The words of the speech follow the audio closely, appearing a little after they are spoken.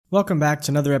Welcome back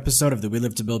to another episode of the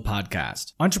WLTB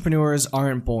Podcast. Entrepreneurs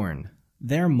aren't born,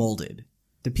 they're molded.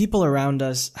 The people around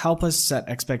us help us set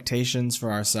expectations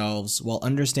for ourselves while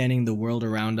understanding the world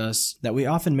around us that we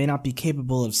often may not be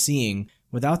capable of seeing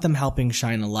without them helping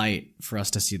shine a light for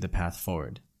us to see the path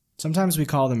forward. Sometimes we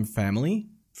call them family,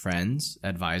 friends,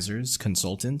 advisors,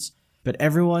 consultants, but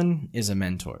everyone is a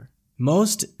mentor.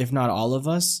 Most, if not all of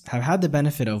us, have had the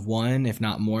benefit of one, if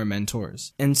not more,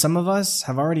 mentors. And some of us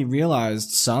have already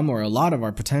realized some or a lot of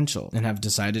our potential and have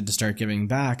decided to start giving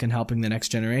back and helping the next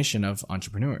generation of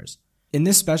entrepreneurs. In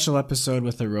this special episode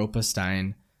with Eropa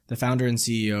Stein, the founder and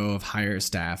CEO of Hyre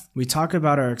staff, we talk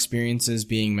about our experiences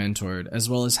being mentored, as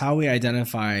well as how we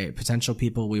identify potential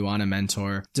people we want to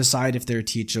mentor, decide if they're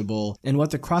teachable, and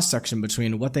what the cross-section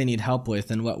between what they need help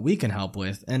with and what we can help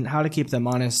with, and how to keep them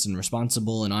honest and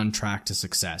responsible and on track to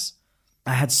success.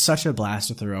 I had such a blast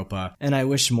with Eropa, and I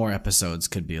wish more episodes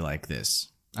could be like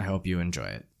this. I hope you enjoy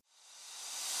it.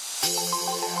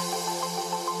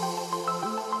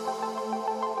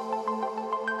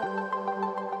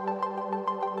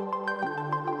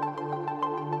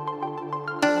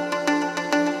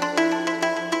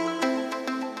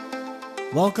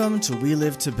 Welcome to We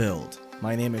Live to Build.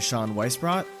 My name is Sean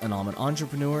Weisbrot, and I'm an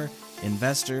entrepreneur,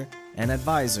 investor, and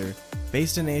advisor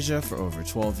based in Asia for over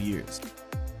 12 years.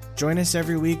 Join us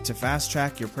every week to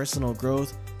fast-track your personal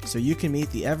growth so you can meet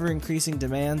the ever-increasing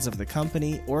demands of the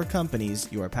company or companies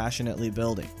you are passionately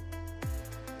building.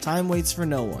 Time waits for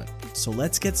no one, so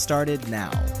let's get started now.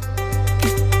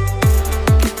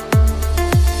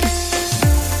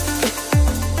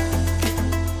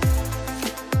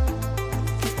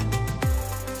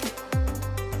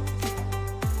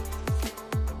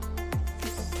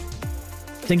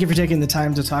 Thank you for taking the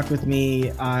time to talk with me.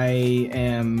 I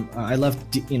love,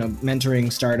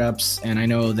 mentoring startups, and I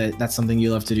know that that's something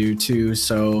you love to do too.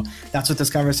 So that's what this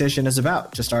conversation is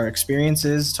about. Just our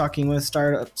experiences talking with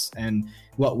startups and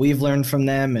what we've learned from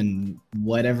them and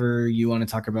whatever you want to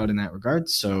talk about in that regard.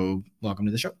 So welcome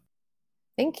to the show.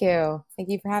 Thank you. Thank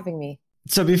you for having me.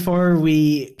 So before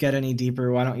we get any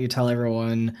deeper, why don't you tell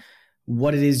everyone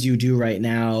what it is you do right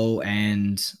now,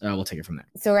 and we'll take it from there.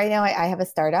 So right now I have a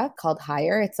startup called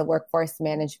Hyre. It's a workforce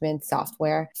management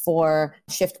software for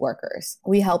shift workers.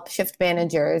 We help shift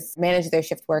managers manage their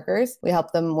shift workers. We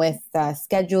help them with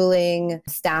scheduling,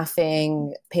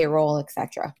 staffing, payroll,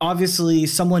 etc. Obviously,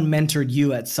 someone mentored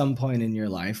you at some point in your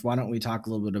life. Why don't we talk a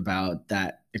little bit about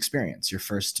that experience, your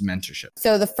first mentorship?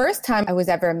 So the first time I was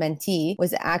ever a mentee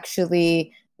was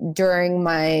actually during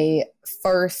my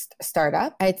first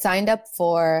startup. I had signed up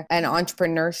for an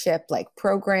entrepreneurship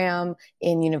program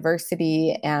in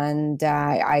university, and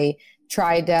I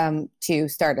tried to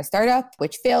start a startup,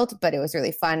 which failed, but it was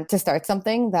really fun to start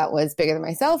something that was bigger than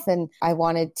myself. And I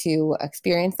wanted to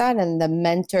experience that. And the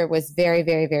mentor was very,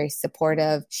 very, very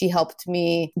supportive. She helped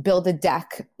me build a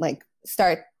deck,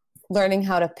 start learning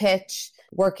how to pitch,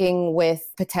 working with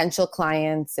potential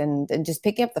clients and just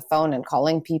picking up the phone and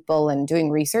calling people and doing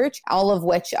research, all of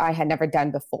which I had never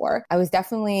done before. I was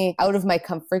definitely out of my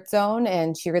comfort zone,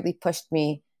 and she really pushed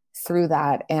me through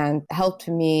that and helped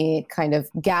me kind of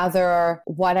gather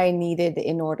what I needed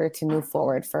in order to move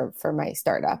forward for my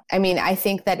startup. I mean, I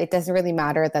think that it doesn't really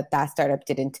matter that startup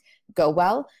didn't go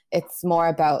well. It's more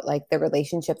about the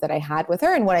relationship that I had with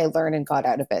her and what I learned and got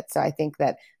out of it. So I think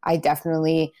that I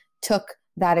definitely took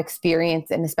that experience,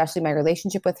 and especially my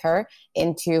relationship with her,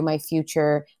 into my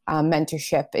future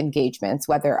mentorship engagements,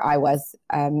 whether I was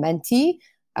a mentee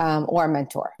or a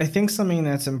mentor. I think something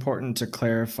that's important to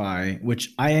clarify,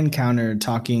 which I encountered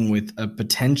talking with a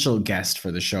potential guest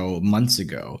for the show months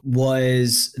ago,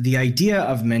 was the idea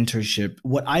of mentorship.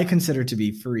 What I consider to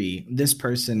be free, this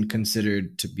person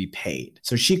considered to be paid.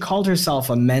 So she called herself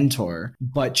a mentor,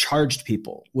 but charged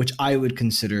people, which I would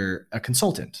consider a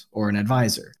consultant or an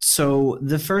advisor. So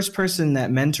the first person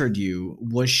that mentored you,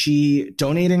 was she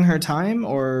donating her time,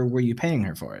 or were you paying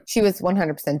her for it? She was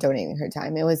 100% donating her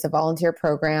time. It was a volunteer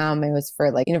program. It was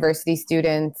for university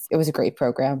students. It was a great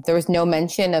program. There was no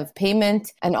mention of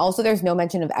payment, and also there's no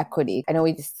mention of equity. I know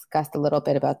we discussed a little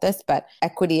bit about this, but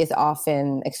equity is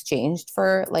often exchanged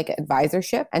for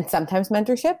advisorship and sometimes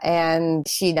mentorship, and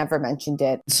she never mentioned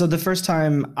it. So the first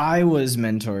time I was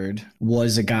mentored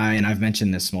was a guy, and I've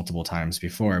mentioned this multiple times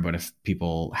before, but if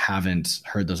people haven't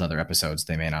heard those other episodes,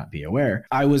 they may not be aware.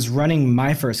 I was running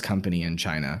my first company in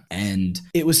China, and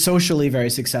it was socially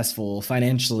very successful.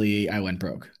 Financially, I went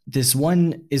broke. This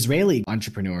one Israeli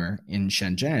entrepreneur in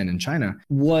Shenzhen in China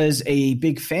was a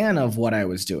big fan of what I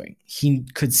was doing. He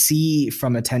could see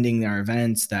from attending our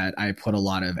events that I put a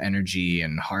lot of energy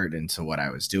and heart into what I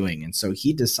was doing. And so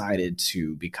he decided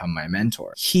to become my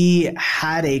mentor. He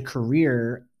had a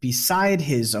career beside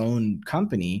his own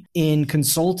company in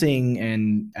consulting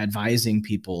and advising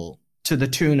people to the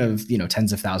tune of,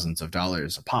 tens of thousands of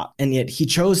dollars a pop. And yet he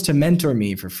chose to mentor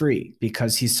me for free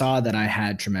because he saw that I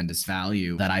had tremendous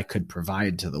value that I could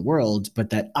provide to the world, but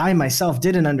that I myself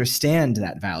didn't understand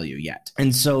that value yet.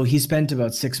 And so he spent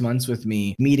about 6 months with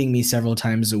me, meeting me several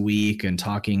times a week and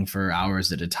talking for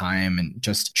hours at a time and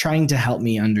just trying to help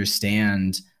me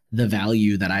understand the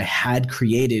value that I had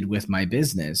created with my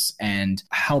business and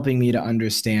helping me to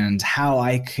understand how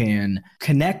I can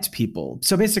connect people.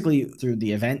 So basically through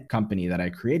the event company that I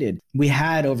created, we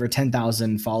had over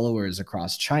 10,000 followers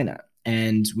across China.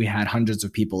 And we had hundreds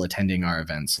of people attending our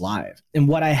events live. And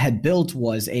what I had built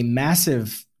was a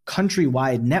massive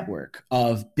countrywide network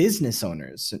of business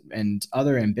owners and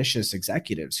other ambitious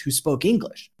executives who spoke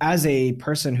English. As a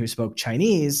person who spoke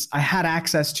Chinese, I had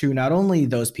access to not only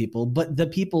those people, but the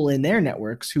people in their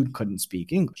networks who couldn't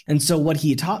speak English. And so what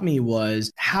he taught me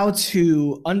was how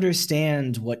to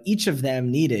understand what each of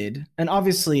them needed. And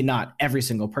obviously not every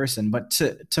single person, but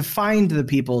to find the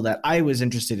people that I was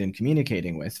interested in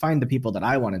communicating with, find the people that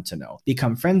I wanted to know,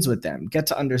 become friends with them, get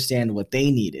to understand what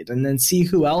they needed, and then see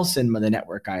who else in the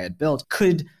network I had built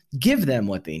could give them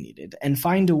what they needed and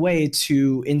find a way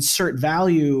to insert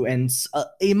value and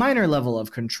a minor level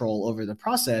of control over the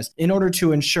process in order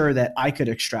to ensure that I could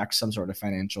extract some sort of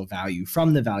financial value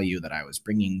from the value that I was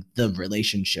bringing the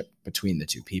relationship between the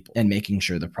two people and making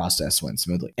sure the process went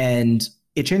smoothly. And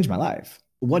it changed my life.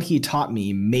 What he taught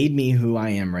me made me who I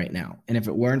am right now. And if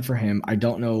it weren't for him, I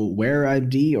don't know where I'd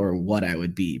be or what I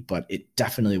would be, but it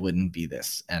definitely wouldn't be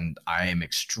this. And I am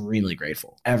extremely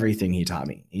grateful. Everything he taught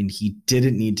me, and he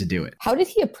didn't need to do it. How did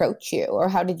he approach you, or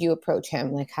how did you approach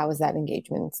him? Like, how was that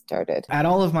engagement started? At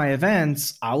all of my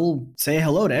events, I will say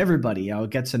hello to everybody. I'll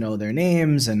get to know their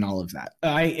names and all of that.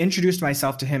 I introduced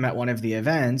myself to him at one of the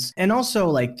events. And also,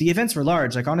 like, the events were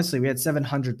large. Like, honestly, we had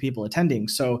 700 people attending.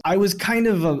 So I was kind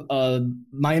of a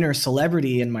minor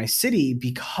celebrity in my city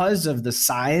because of the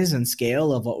size and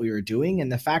scale of what we were doing and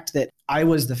the fact that I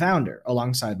was the founder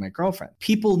alongside my girlfriend.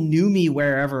 People knew me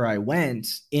wherever I went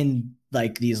in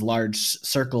like these large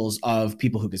circles of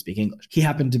people who could speak English. He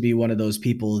happened to be one of those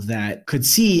people that could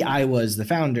see I was the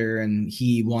founder and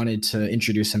he wanted to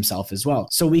introduce himself as well.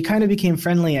 So we kind of became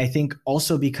friendly, I think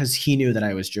also because he knew that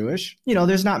I was Jewish.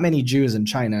 There's not many Jews in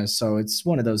China, so it's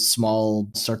one of those small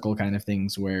circle kind of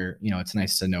things where, it's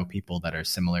nice to know people that are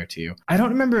similar to you. I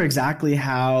don't remember exactly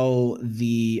how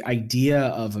the idea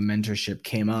of a mentorship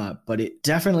came up, but it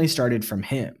definitely started from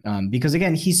him because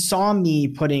again, he saw me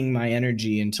putting my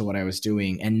energy into what I was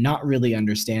doing and not really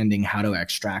understanding how to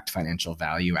extract financial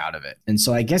value out of it. And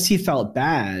so I guess he felt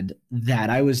bad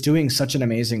that I was doing such an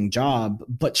amazing job,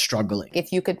 but struggling.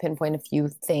 If you could pinpoint a few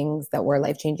things that were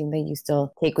life-changing that you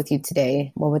still take with you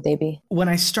today, what would they be? When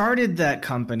I started that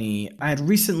company, I had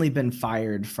recently been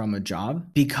fired from a job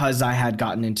because I had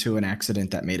gotten into an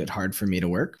accident that made it hard for me to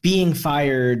work. Being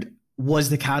fired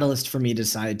was the catalyst for me to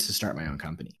decide to start my own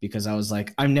company because I was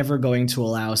like, I'm never going to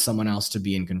allow someone else to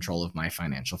be in control of my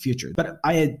financial future. But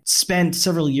I had spent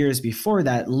several years before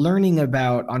that learning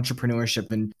about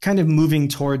entrepreneurship and kind of moving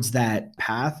towards that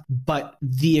path. But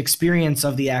the experience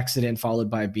of the accident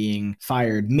followed by being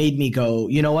fired made me go,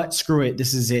 you know what? Screw it.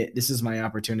 This is it. This is my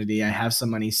opportunity. I have some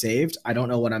money saved. I don't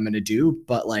know what I'm going to do,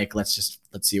 but like, let's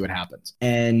see what happens.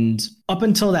 And up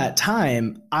until that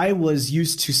time, I was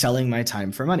used to selling my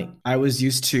time for money. I was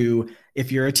used to,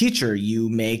 if you're a teacher, you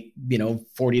make,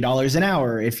 $40 an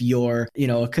hour. If you're,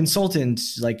 a consultant,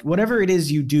 like whatever it is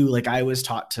you do, like I was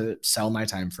taught to sell my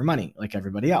time for money like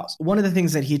everybody else. One of the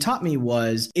things that he taught me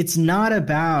was it's not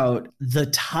about the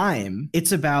time,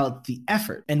 it's about the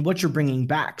effort and what you're bringing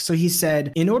back. So he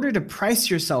said, in order to price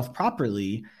yourself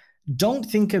properly, don't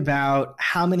think about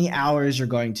how many hours you're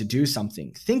going to do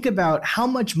something. Think about how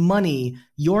much money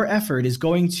your effort is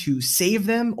going to save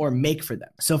them or make for them.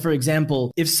 So for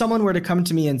example, if someone were to come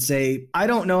to me and say, I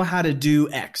don't know how to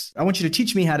do X, I want you to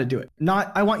teach me how to do it.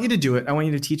 Not, I want you to do it. I want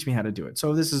you to teach me how to do it.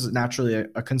 So this is naturally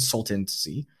a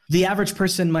consultancy. The average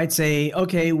person might say,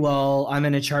 okay, well, I'm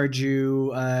going to charge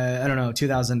you,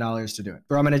 $2,000 to do it.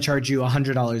 Or I'm going to charge you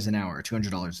 $100 an hour,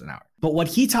 $200 an hour. But what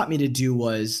he taught me to do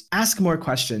was ask more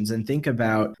questions and think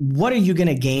about, what are you going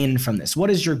to gain from this? What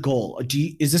is your goal?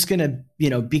 Is this going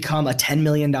to, become a $10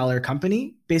 million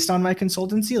company based on my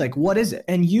consultancy? Like, what is it?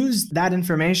 And use that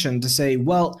information to say,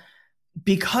 well,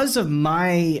 because of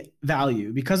my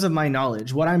value, because of my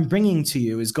knowledge, what I'm bringing to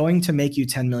you is going to make you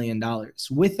 $10 million.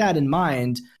 With that in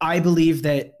mind, I believe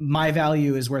that my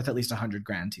value is worth at least 100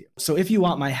 grand to you. So if you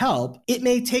want my help, it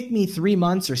may take me 3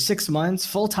 months or 6 months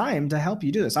full time to help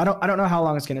you do this. I don't know how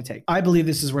long it's going to take. I believe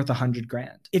this is worth 100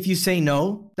 grand. If you say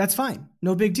no, that's fine.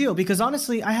 No big deal. Because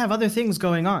honestly, I have other things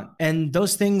going on, and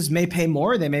those things may pay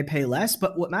more, they may pay less,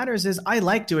 but what matters is I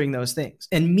like doing those things.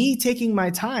 And me taking my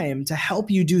time to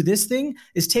help you do this thing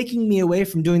is taking me away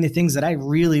from doing the things that I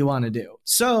really want to do.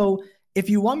 So if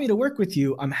you want me to work with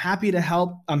you, I'm happy to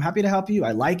help. I'm happy to help you.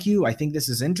 I like you. I think this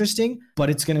is interesting, but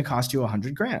it's going to cost you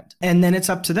 100 grand. And then it's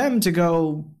up to them to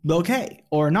go, okay,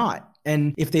 or not.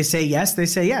 And if they say yes, they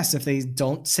say yes. If they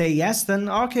don't say yes, then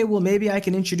okay, well, maybe I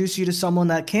can introduce you to someone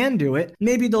that can do it.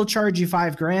 Maybe they'll charge you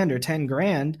 5 grand or 10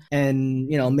 grand, and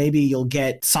maybe you'll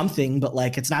get something, but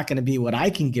like it's not going to be what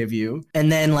I can give you.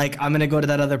 And then like I'm going to go to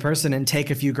that other person and take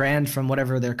a few grand from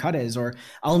whatever their cut is, or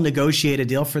I'll negotiate a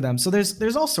deal for them. So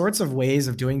there's all sorts of ways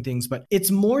of doing things, but it's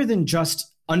more than just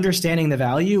understanding the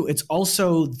value. It's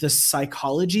also the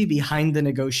psychology behind the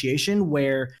negotiation,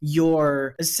 where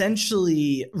you're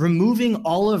essentially removing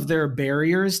all of their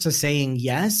barriers to saying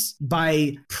yes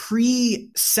by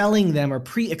pre-selling them or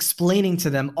pre-explaining to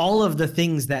them all of the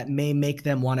things that may make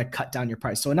them want to cut down your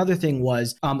price. So another thing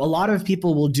was a lot of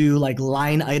people will do like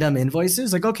line item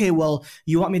invoices, like, okay, well,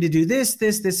 you want me to do this,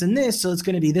 and this, so it's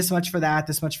going to be this much for that,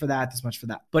 this much for that, this much for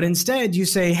that. But instead you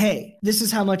say, hey, this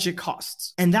is how much it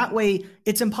costs. And that way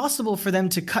it's impossible for them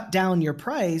to cut down your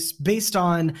price based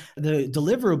on the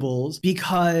deliverables,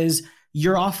 because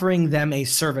you're offering them a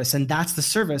service, and that's the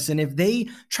service. And if they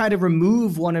try to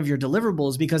remove one of your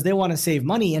deliverables because they want to save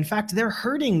money, in fact, they're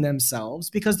hurting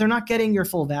themselves because they're not getting your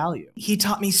full value. He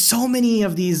taught me so many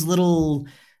of these little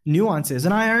nuances,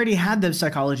 and I already had the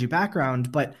psychology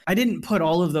background, but I didn't put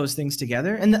all of those things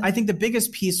together. And I think the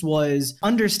biggest piece was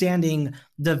understanding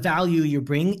the value you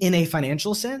bring in a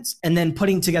financial sense, and then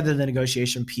putting together the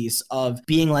negotiation piece of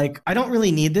being like, I don't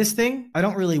really need this thing. I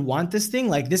don't really want this thing.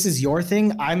 Like, this is your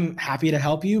thing. I'm happy to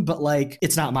help you, but like,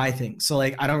 it's not my thing. So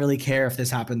like, I don't really care if this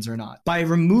happens or not. By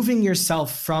removing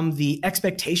yourself from the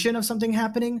expectation of something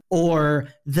happening or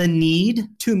the need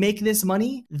to make this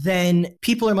money, then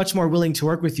people are much more willing to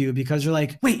work with you, because you're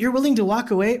like, wait, you're willing to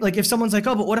walk away? Like if someone's like,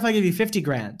 oh, but what if I give you 50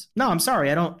 grand? No, I'm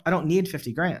sorry. I don't need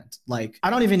 50 grand. Like, I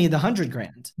don't even need the 100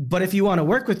 grand. But if you want to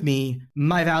work with me,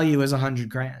 my value is 100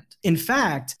 grand. In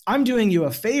fact, I'm doing you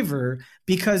a favor,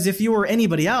 because if you were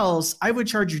anybody else, I would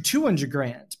charge you 200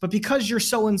 grand. But because you're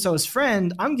so-and-so's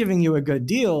friend, I'm giving you a good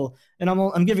deal, and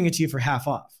I'm giving it to you for half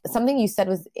off. Something you said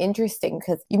was interesting,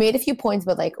 because you made a few points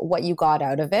about like what you got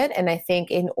out of it. And I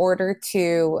think in order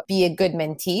to be a good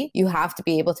mentee, you have to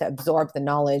be able to absorb the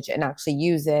knowledge and actually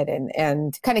use it,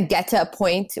 and kind of get to a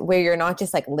point where you're not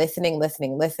just like listening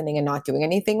and not doing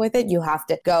anything with it. You have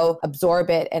to go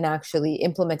absorb it and actually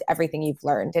implement everything you've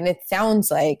learned. And it sounds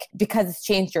like, because it's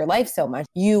changed your life so much,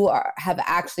 you have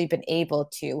actually been able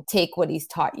to take what he's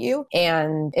taught you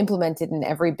and implement it in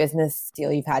every business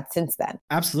deal you've had since then.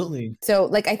 Absolutely. So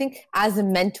like, I think as a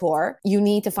mentor, you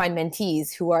need to find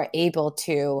mentees who are able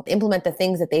to implement the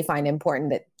things that they find important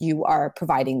that you are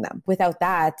providing them. Without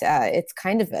that, it's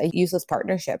kind of a useless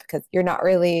partnership, because you're not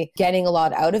really getting a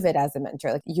lot out of it as a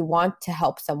mentor. Like, you want to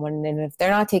help someone, and if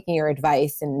they're not taking your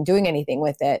advice and doing anything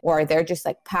with it, or they're just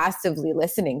like passively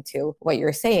listening to what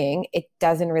you're saying, it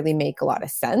doesn't really make a lot of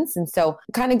sense. And so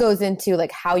it kind of goes into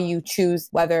like how you choose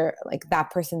whether like that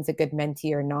person's a good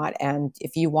mentee or not. And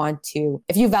if you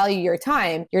value your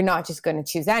time, you're not just going to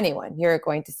choose anyone. You're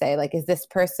going to say like, is this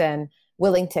person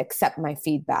willing to accept my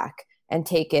feedback and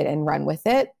take it and run with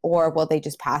it? Or will they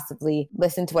just passively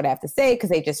listen to what I have to say because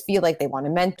they just feel like they want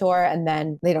to mentor, and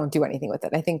then they don't do anything with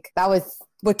it? I think that was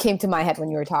what came to my head when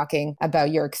you were talking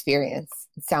about your experience.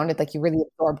 It sounded like you really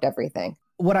absorbed everything.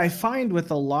 What I find with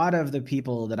a lot of the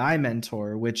people that I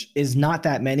mentor, which is not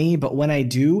that many, but when I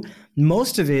do,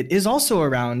 most of it is also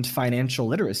around financial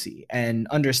literacy and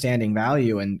understanding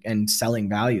value and selling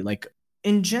value. Like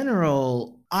in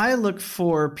general, I look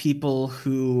for people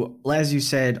who, as you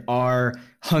said, are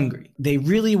hungry. They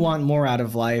really want more out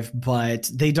of life,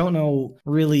 but they don't know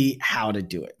really how to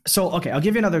do it. So, okay, I'll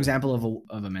give you another example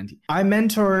of a mentee. I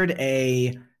mentored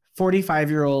a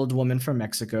 45-year-old woman from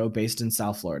Mexico based in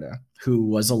South Florida who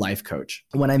was a life coach.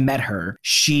 When I met her,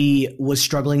 she was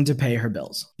struggling to pay her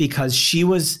bills because she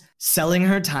was selling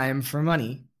her time for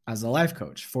money as a life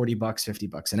coach, $40,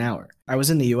 $50 an hour. I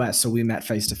was in the US, so we met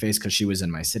face to face because she was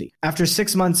in my city. After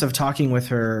 6 months of talking with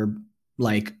her,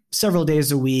 like several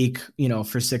days a week,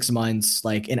 for 6 months,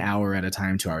 like an hour at a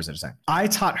time, 2 hours at a time, I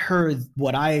taught her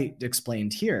what I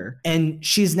explained here. And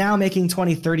she's now making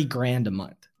 20, 30 grand a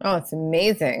month. Oh, it's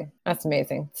amazing. That's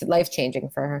amazing. It's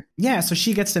life-changing for her. Yeah, so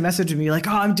she gets to message me like,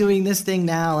 oh, I'm doing this thing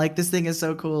now. Like, this thing is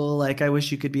so cool. Like, I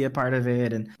wish you could be a part of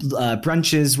it. And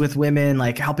brunches with women,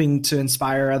 like helping to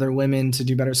inspire other women to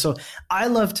do better. So I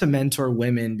love to mentor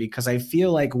women because I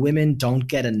feel like women don't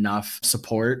get enough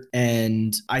support.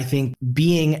 And I think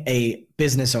being a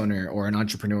business owner or an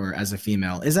entrepreneur as a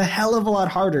female is a hell of a lot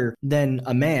harder than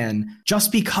a man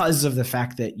just because of the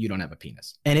fact that you don't have a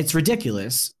penis. And it's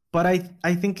ridiculous. But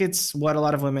I think it's what a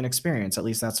lot of women experience. At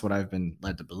least that's what I've been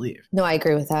led to believe. No, I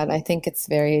agree with that. I think it's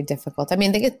very difficult. I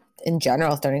mean, I think in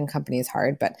general, starting a company is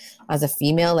hard, but as a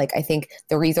female, like I think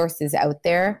the resources out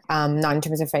there, not in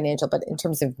terms of financial, but in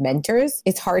terms of mentors,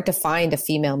 it's hard to find a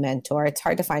female mentor. It's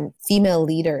hard to find female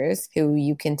leaders who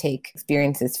you can take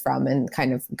experiences from and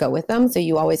kind of go with them. So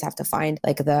you always have to find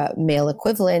like the male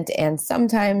equivalent. And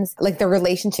sometimes like the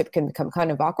relationship can become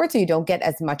kind of awkward. So you don't get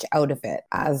as much out of it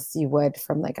as you would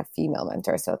from like a female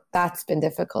mentor. So that's been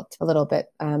difficult a little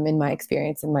bit in my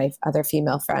experience, and my other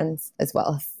female friends as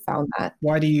well have found that.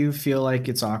 Why do you feel like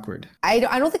it's awkward? I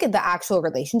don't think the actual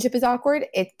relationship is awkward.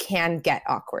 It can get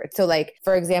awkward. So like,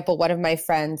 for example, one of my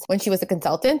friends, when she was a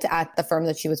consultant at the firm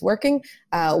that she was working,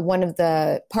 one of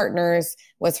the partners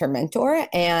was her mentor.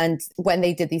 And when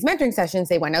they did these mentoring sessions,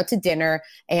 they went out to dinner.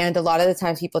 And a lot of the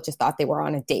times people just thought they were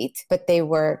on a date, but they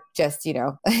were just,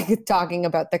 talking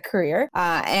about the career.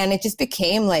 And it just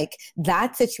became like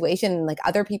that situation, like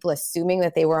other people assuming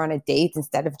that they were on a date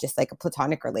instead of just like a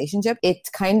platonic relationship. It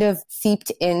kind of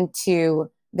seeped into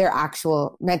their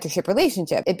actual mentorship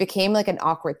relationship. It became like an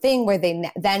awkward thing where they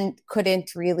then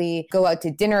couldn't really go out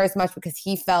to dinner as much because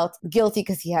he felt guilty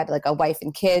because he had like a wife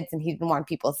and kids and he didn't want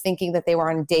people thinking that they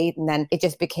were on a date. And then it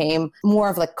just became more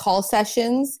of like call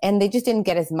sessions, and they just didn't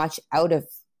get as much out of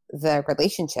the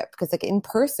relationship because like in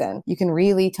person, you can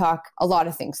really talk a lot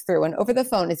of things through, and over the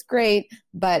phone is great,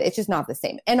 but it's just not the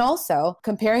same. And also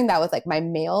comparing that with like my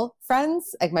male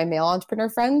friends, like my male entrepreneur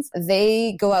friends,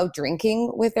 they go out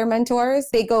drinking with their mentors.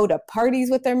 They go to parties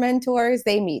with their mentors.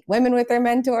 They meet women with their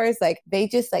mentors. Like they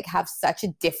just like have such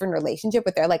a different relationship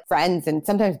with their like friends and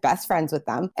sometimes best friends with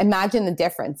them. Imagine the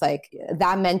difference. Like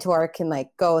that mentor can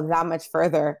like go that much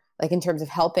further, like in terms of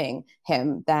helping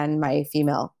him than my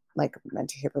female like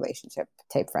mentorship relationship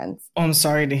type friends. Oh, I'm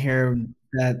sorry to hear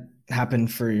that happened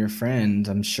for your friend.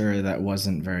 I'm sure that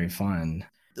wasn't very fun.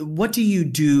 What do you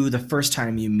do the first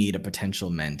time you meet a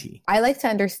potential mentee? I like to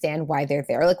understand why they're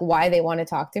there, like why they want to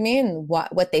talk to me and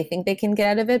what they think they can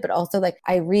get out of it. But also like,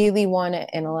 I really want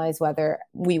to analyze whether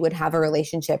we would have a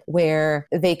relationship where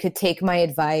they could take my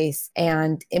advice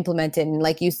and implement it. And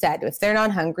like you said, if they're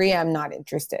not hungry, I'm not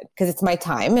interested because it's my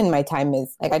time, and my time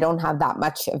is like, I don't have that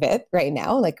much of it right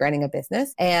now, like running a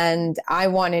business. And I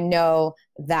want to know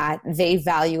that they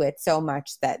value it so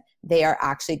much that they are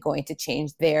actually going to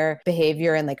change their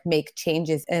behavior and like make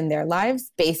changes in their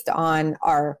lives based on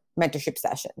our mentorship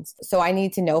sessions. So I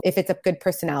need to know if it's a good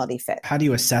personality fit. How do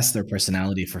you assess their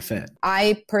personality for fit?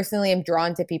 I personally am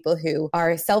drawn to people who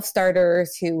are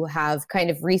self-starters, who have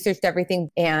kind of researched everything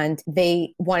and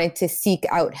they wanted to seek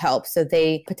out help. So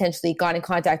they potentially got in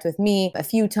contact with me a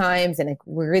few times and like,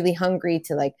 were really hungry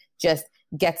to like just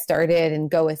get started and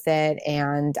go with it.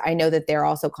 And I know that they're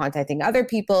also contacting other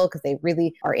people because they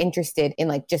really are interested in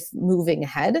like just moving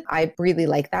ahead. I really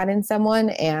like that in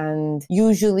someone. And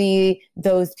usually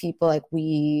those people, like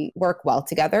we work well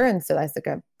together. And so that's like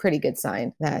a pretty good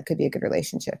sign that it could be a good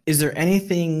relationship. Is there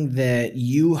anything that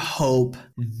you hope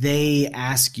they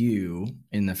ask you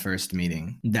in the first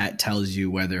meeting that tells you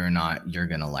whether or not you're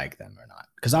going to like them or not?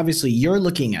 Because obviously you're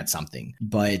looking at something,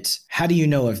 but how do you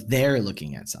know if they're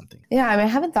looking at something? Yeah, I mean, I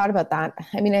haven't thought about that.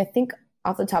 I mean, I think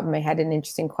off the top of my head, an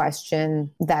interesting question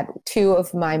that two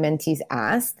of my mentees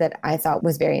asked that I thought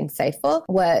was very insightful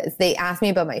was they asked me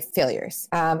about my failures.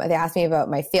 They asked me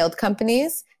about my failed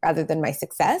companies rather than my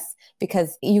success,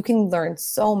 because you can learn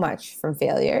so much from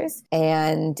failures.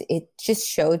 And it just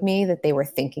showed me that they were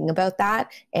thinking about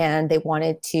that and they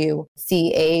wanted to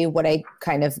see A, what I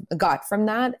kind of got from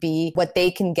that, B, what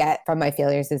they can get from my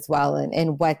failures as well,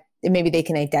 and what maybe they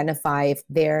can identify if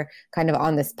they're kind of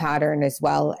on this pattern as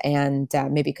well, and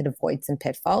maybe could avoid some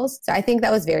pitfalls. So I think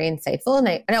that was very insightful. And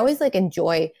I always like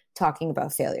enjoy talking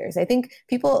about failures. I think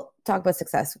people talk about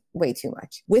success way too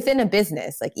much. Within a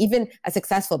business, like even a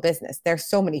successful business, there's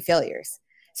so many failures.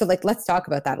 So like, let's talk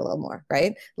about that a little more,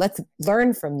 right? Let's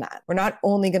learn from that. We're not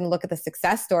only going to look at the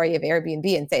success story of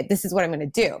Airbnb and say, this is what I'm going to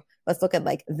do. let's look at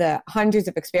like the hundreds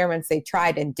of experiments they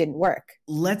tried and didn't work.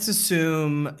 Let's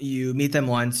assume you meet them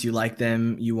once, you like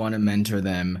them, you want to mentor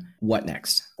them. What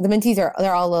next? The mentees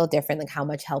they're all a little different, like how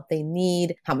much help they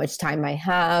need, how much time I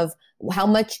have, how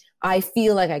much I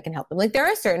feel like I can help them. Like there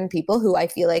are certain people who I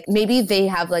feel like maybe they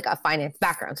have like a finance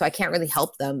background, so I can't really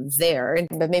help them there,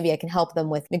 but maybe I can help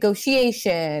them with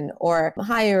negotiation or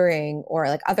hiring or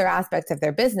like other aspects of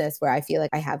their business where I feel like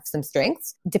I have some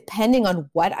strengths. Depending on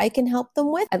what I can help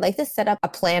them with, I'd like to set up a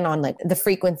plan on like the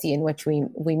frequency in which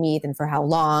we meet and for how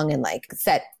long, and like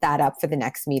set that up for the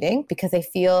next meeting, because I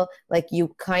feel like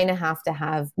you kind of have to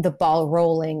have the ball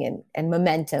rolling and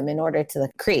momentum in order to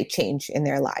like create change in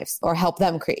their lives or help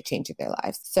them create change in their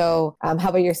lives. So how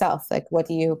about yourself? Like what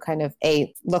do you kind of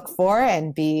A, look for,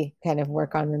 and B, kind of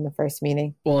work on in the first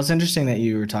meeting? Well, it's interesting that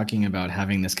you were talking about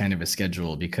having this kind of a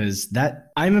schedule, because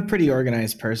I'm a pretty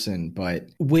organized person, but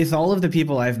with all of the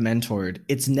people I've mentored,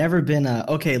 it's never been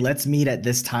okay, let's meet at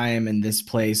this time in this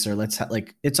place, or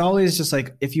it's always just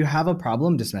like, if you have a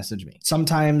problem, just message me.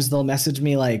 Sometimes they'll message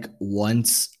me like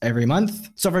once every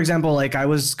month. So for example, like I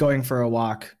was going for a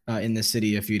walk in the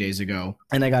city a few days ago,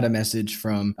 and I got a message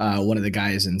from one of the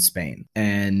guys in Spain,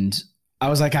 and I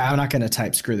was like, I'm not going to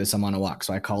type, screw this, I'm on a walk.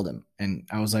 So I called him and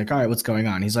I was like, all right, what's going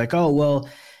on? He's like, oh, well,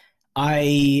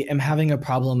 I am having a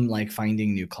problem like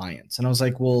finding new clients. And I was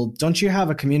like, well, don't you have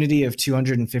a community of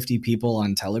 250 people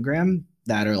on Telegram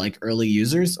that are like early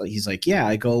users? He's like, yeah.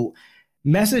 I go,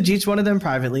 message each one of them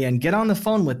privately and get on the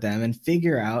phone with them and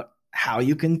figure out how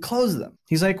you can close them.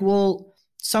 He's like, well,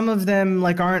 some of them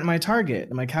like aren't my target.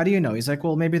 I'm like, how do you know? He's like,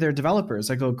 well, maybe they're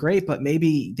developers. I go, great, but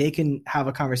maybe they can have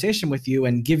a conversation with you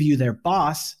and give you their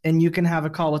boss, and you can have a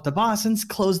call with the boss and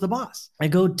close the boss. I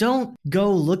go, don't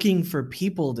go looking for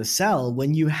people to sell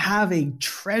when you have a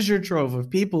treasure trove of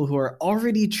people who are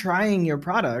already trying your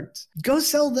product. Go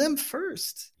sell them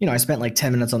first. I spent like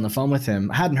 10 minutes on the phone with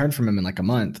him. I hadn't heard from him in like a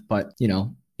month, but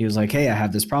he was like, hey, I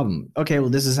have this problem. Okay,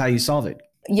 well, this is how you solve it.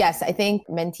 Yes, I think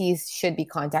mentees should be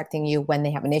contacting you when they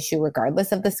have an issue,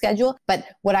 regardless of the schedule. But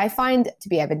what I find to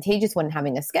be advantageous when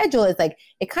having a schedule is like,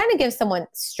 it kind of gives someone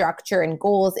structure and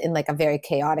goals in like a very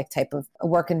chaotic type of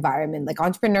work environment, like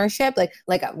entrepreneurship,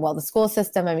 well, the school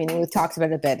system, I mean, we've talked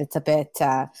about it a bit, it's a bit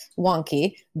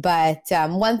wonky, but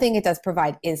one thing it does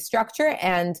provide is structure,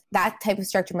 and that type of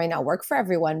structure might not work for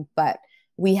everyone, but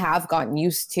we have gotten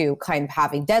used to kind of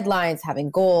having deadlines, having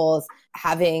goals,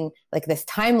 having like this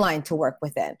timeline to work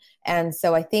within. And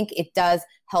so I think it does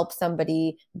help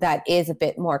somebody that is a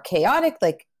bit more chaotic,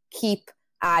 like keep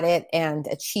at it and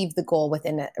achieve the goal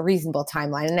within a reasonable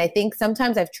timeline. And I think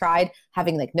sometimes I've tried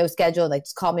having like no schedule, like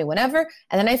just call me whenever.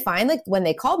 And then I find like when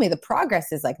they call me, the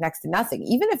progress is like next to nothing.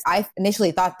 Even if I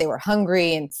initially thought they were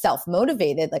hungry and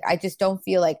self-motivated, like I just don't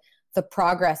feel like the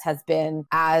progress has been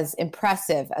as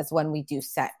impressive as when we do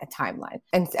set a timeline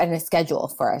and a schedule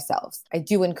for ourselves. I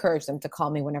do encourage them to call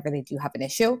me whenever they do have an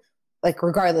issue, like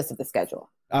regardless of the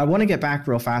schedule. I want to get back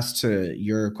real fast to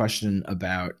your question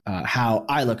about how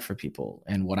I look for people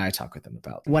and what I talk with them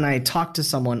about. When I talk to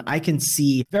someone, I can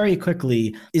see very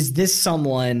quickly, is this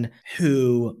someone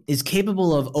who is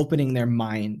capable of opening their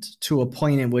mind to a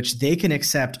point in which they can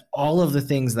accept all of the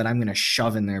things that I'm going to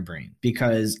shove in their brain?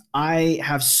 Because I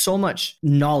have so much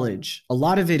knowledge. A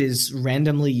lot of it is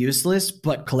randomly useless,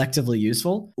 but collectively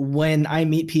useful. When I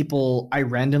meet people, I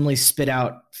randomly spit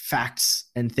out facts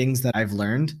and things that I've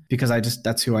learned because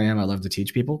that's who I am. I love to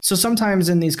teach people. So sometimes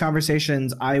in these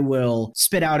conversations, I will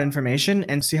spit out information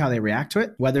and see how they react to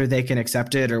it, whether they can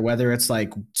accept it or whether it's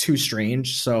like too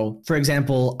strange. So for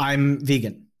example, I'm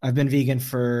vegan. I've been vegan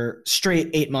for straight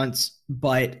 8 months,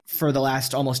 but for the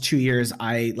last almost 2 years,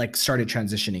 I like started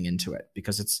transitioning into it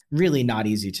because it's really not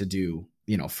easy to do,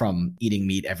 from eating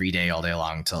meat every day, all day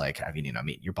long to like having,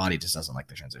 meat. Your body just doesn't like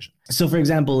the transition. So for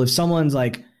example, if someone's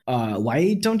like,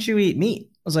 why don't you eat meat?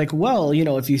 I was like, well,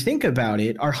 if you think about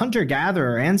it, our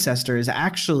hunter-gatherer ancestors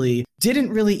actually didn't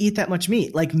really eat that much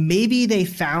meat. Like maybe they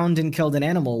found and killed an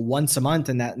animal once a month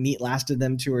and that meat lasted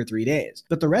them 2 or 3 days.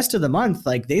 But the rest of the month,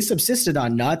 like they subsisted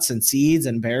on nuts and seeds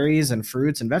and berries and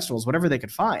fruits and vegetables, whatever they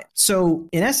could find. So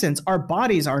in essence, our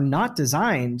bodies are not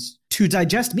designed to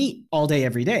digest meat all day,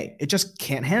 every day. It just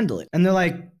can't handle it. And they're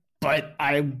like, but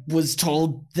I was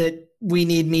told that we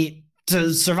need meat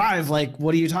to survive. Like,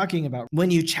 what are you talking about?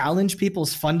 When you challenge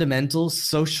people's fundamental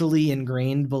socially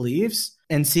ingrained beliefs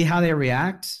and see how they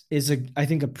react is, I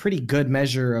think, a pretty good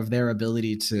measure of their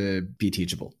ability to be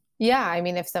teachable. Yeah, I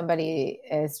mean, if somebody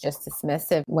is just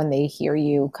dismissive when they hear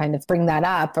you kind of bring that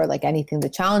up or like anything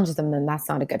that challenges them, then that's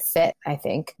not a good fit, I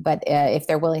think. But if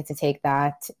they're willing to take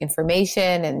that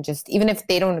information and just, even if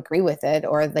they don't agree with it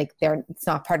or like it's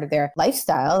not part of their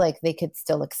lifestyle, like they could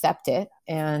still accept it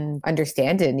and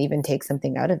understand it and even take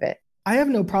something out of it. I have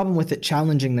no problem with it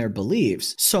challenging their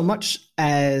beliefs so much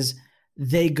as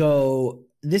they go,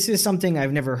 this is something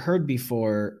I've never heard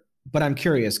before, but I'm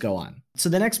curious, go on. So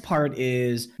the next part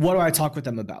is, what do I talk with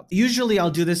them about? Usually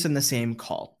I'll do this in the same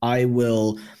call. I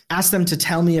will ask them to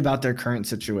tell me about their current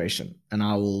situation, and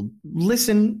I will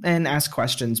listen and ask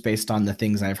questions based on the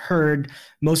things I've heard,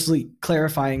 mostly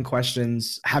clarifying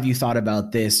questions. Have you thought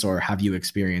about this, or have you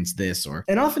experienced this?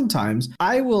 And oftentimes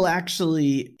I will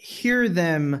actually hear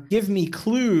them give me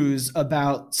clues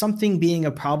about something being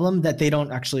a problem that they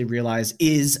don't actually realize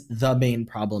is the main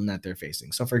problem that they're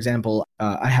facing. So for example,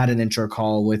 I had an intro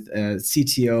call with a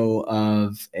CTO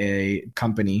of a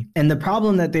company, and the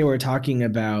problem that they were talking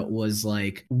about was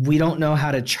like, we don't know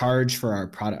how to charge for our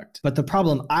product. But the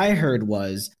problem I heard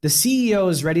was the CEO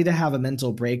is ready to have a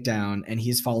mental breakdown and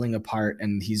he's falling apart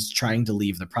and he's trying to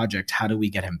leave the project. How do we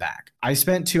get him back? I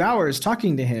spent 2 hours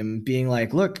talking to him being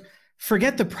like, look,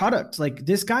 forget the product. Like,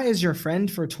 this guy is your friend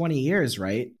for 20 years,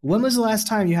 right? When was the last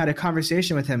time you had a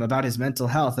conversation with him about his mental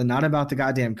health and not about the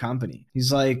goddamn company?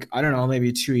 He's like, I don't know,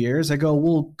 maybe 2 years. I go,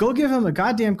 well, go give him a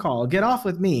goddamn call, get off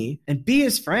with me and be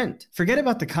his friend. Forget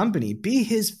about the company, be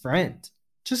his friend.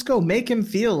 Just go make him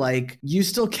feel like you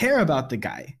still care about the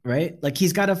guy, right? Like,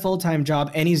 he's got a full-time job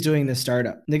and he's doing this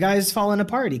startup. The guy's falling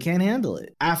apart. He can't handle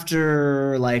it.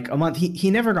 After like a month,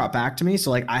 he never got back to me. So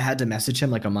like I had to message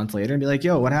him like a month later and be like,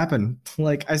 yo, what happened?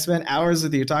 Like, I spent hours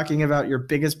with you talking about your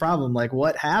biggest problem. Like,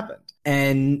 what happened?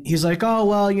 And he's like, oh,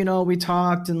 well, we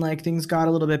talked and like things got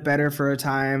a little bit better for a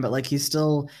time, but like he's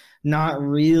still not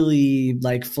really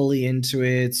like fully into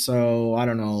it. So I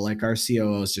don't know, like our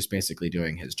COO is just basically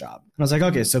doing his job. And I was like,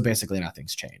 okay, so basically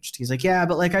nothing's changed. He's like, yeah,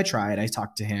 but like I tried, I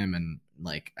talked to him and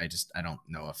like, I don't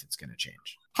know if it's going to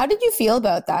change. How did you feel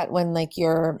about that when like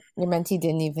your mentee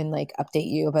didn't even like update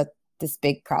you about this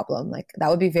big problem? Like, that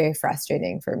would be very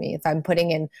frustrating for me if I'm putting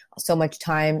in so much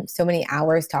time, so many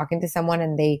hours talking to someone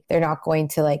and they're not going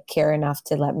to like care enough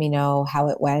to let me know how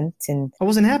it went. And I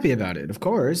wasn't happy about it, of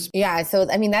course. Yeah. So,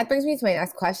 I mean, that brings me to my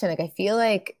next question. Like, I feel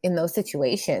like in those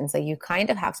situations, like you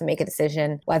kind of have to make a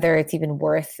decision whether it's even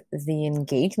worth the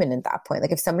engagement at that point.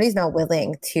 Like, if somebody's not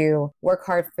willing to work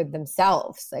hard for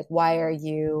themselves, like, why are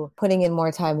you putting in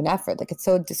more time and effort? Like, it's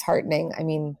so disheartening. I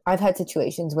mean, I've had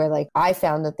situations where like I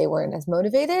found that they weren't as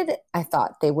motivated. I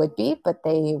thought they would be, but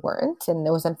they weren't. And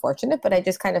it was unfortunate. But I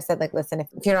just kind of said, like, listen, if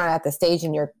you're not at the stage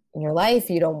in your life,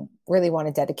 you don't really want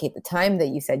to dedicate the time that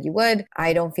you said you would.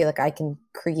 I don't feel like I can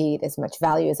create as much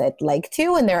value as I'd like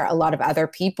to. And there are a lot of other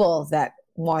people that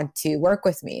want to work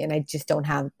with me and I just don't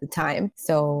have the time.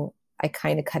 So I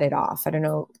kind of cut it off. I don't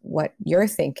know what you're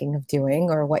thinking of doing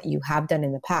or what you have done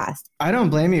in the past. I don't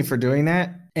blame you for doing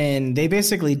that. And they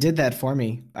basically did that for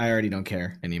me. I already don't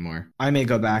care anymore. I may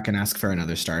go back and ask for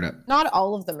another startup. Not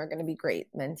all of them are going to be great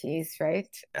mentees, right?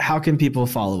 How can people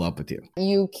follow up with you?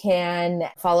 You can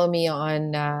follow me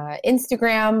on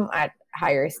Instagram at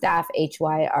Hyre Staff,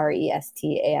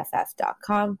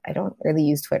 HYRESTAFF.com. I don't really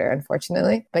use Twitter,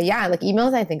 unfortunately. But yeah, like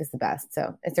emails, I think is the best.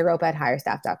 So it's Eropa at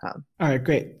HyreStaff.com. All right,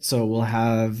 great. So we'll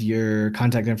have your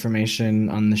contact information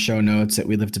on the show notes at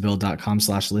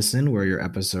welivetobuild.com/listen, where your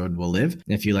episode will live.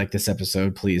 If you like this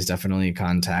episode, please definitely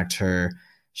contact her.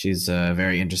 She's a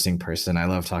very interesting person. I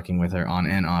love talking with her on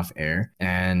and off air.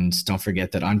 And don't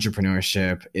forget that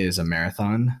entrepreneurship is a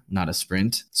marathon, not a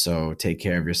sprint. So take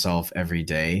care of yourself every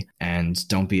day and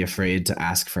don't be afraid to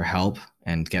ask for help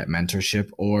and get mentorship.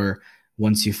 Or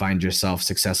once you find yourself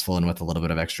successful and with a little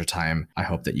bit of extra time, I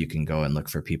hope that you can go and look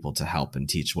for people to help and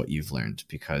teach what you've learned,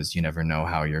 because you never know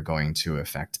how you're going to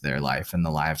affect their life and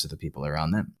the lives of the people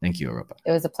around them. Thank you, Eropa.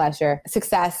 It was a pleasure.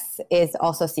 Success is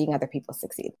also seeing other people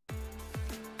succeed.